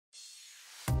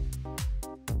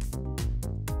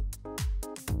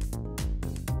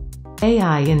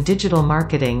AI in digital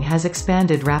marketing has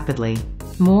expanded rapidly.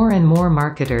 More and more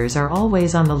marketers are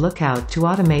always on the lookout to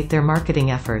automate their marketing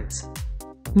efforts.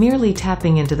 Merely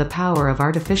tapping into the power of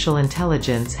artificial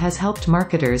intelligence has helped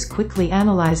marketers quickly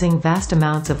analyzing vast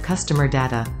amounts of customer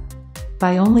data.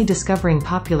 By only discovering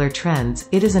popular trends,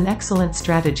 it is an excellent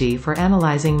strategy for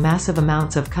analyzing massive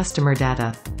amounts of customer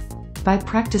data. By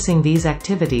practicing these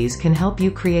activities can help you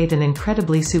create an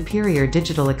incredibly superior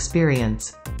digital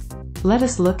experience. Let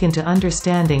us look into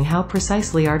understanding how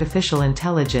precisely artificial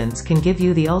intelligence can give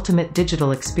you the ultimate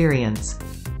digital experience.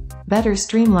 Better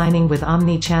streamlining with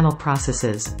omni-channel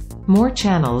processes. More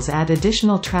channels add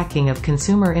additional tracking of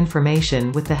consumer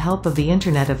information with the help of the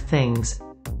Internet of Things.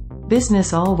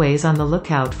 Business always on the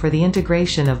lookout for the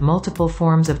integration of multiple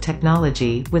forms of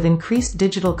technology, with increased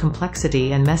digital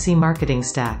complexity and messy marketing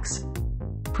stacks.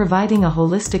 Providing a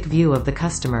holistic view of the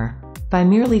customer. By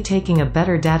merely taking a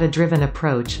better data-driven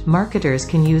approach, marketers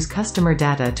can use customer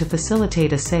data to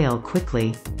facilitate a sale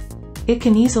quickly. It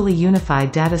can easily unify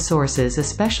data sources,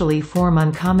 especially form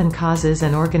uncommon causes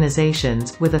and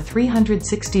organizations, with a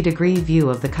 360-degree view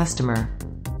of the customer.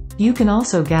 You can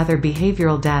also gather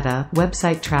behavioral data,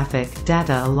 website traffic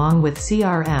data along with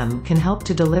CRM can help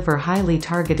to deliver highly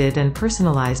targeted and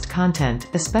personalized content,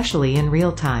 especially in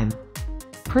real time.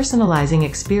 Personalizing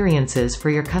experiences for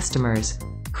your customers.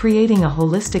 Creating a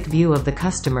holistic view of the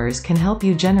customers can help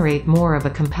you generate more of a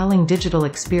compelling digital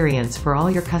experience for all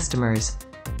your customers.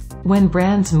 When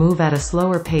brands move at a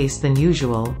slower pace than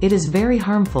usual, it is very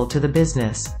harmful to the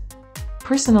business.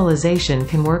 Personalization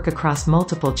can work across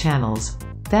multiple channels.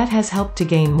 That has helped to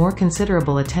gain more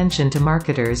considerable attention to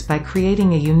marketers by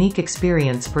creating a unique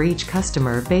experience for each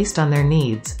customer based on their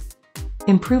needs.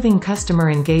 Improving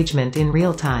customer engagement in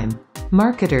real time.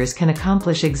 Marketers can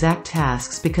accomplish exact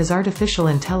tasks because artificial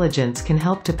intelligence can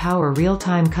help to power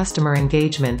real-time customer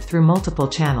engagement through multiple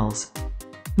channels.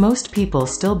 Most people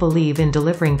still believe in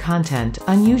delivering content,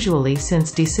 unusually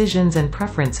since decisions and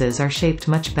preferences are shaped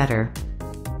much better.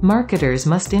 Marketers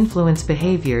must influence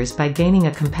behaviors by gaining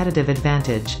a competitive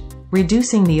advantage.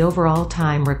 Reducing the overall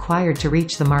time required to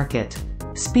reach the market.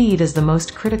 Speed is the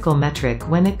most critical metric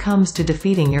when it comes to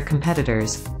defeating your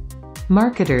competitors.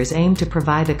 Marketers aim to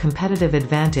provide a competitive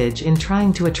advantage in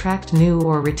trying to attract new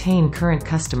or retain current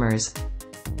customers.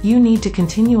 You need to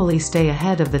continually stay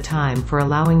ahead of the time for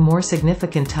allowing more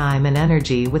significant time and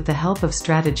energy with the help of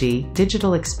strategy,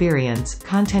 digital experience,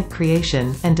 content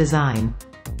creation, and design.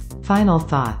 Final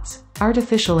thoughts.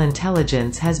 Artificial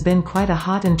intelligence has been quite a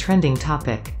hot and trending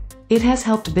topic. It has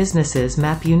helped businesses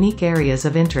map unique areas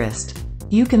of interest.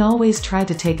 You can always try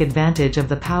to take advantage of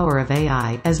the power of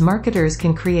AI, as marketers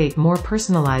can create more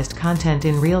personalized content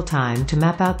in real time to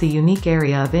map out the unique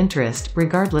area of interest,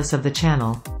 regardless of the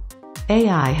channel.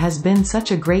 AI has been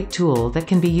such a great tool that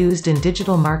can be used in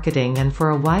digital marketing and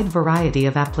for a wide variety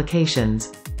of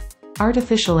applications.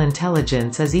 Artificial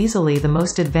intelligence is easily the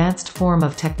most advanced form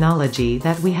of technology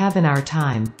that we have in our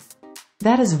time.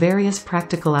 That is various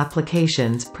practical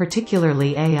applications,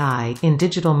 particularly AI, in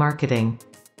digital marketing.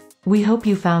 We hope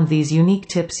you found these unique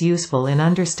tips useful in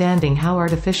understanding how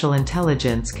artificial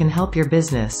intelligence can help your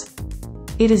business.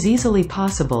 It is easily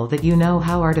possible that you know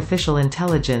how artificial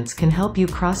intelligence can help you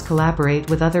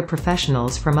cross-collaborate with other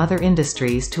professionals from other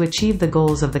industries to achieve the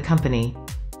goals of the company.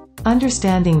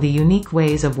 Understanding the unique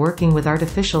ways of working with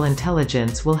artificial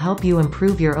intelligence will help you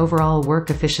improve your overall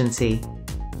work efficiency.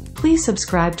 Please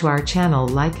subscribe to our channel,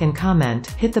 like and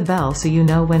comment, hit the bell so you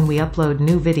know when we upload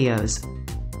new videos.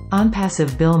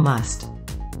 Onpassive Bill Must.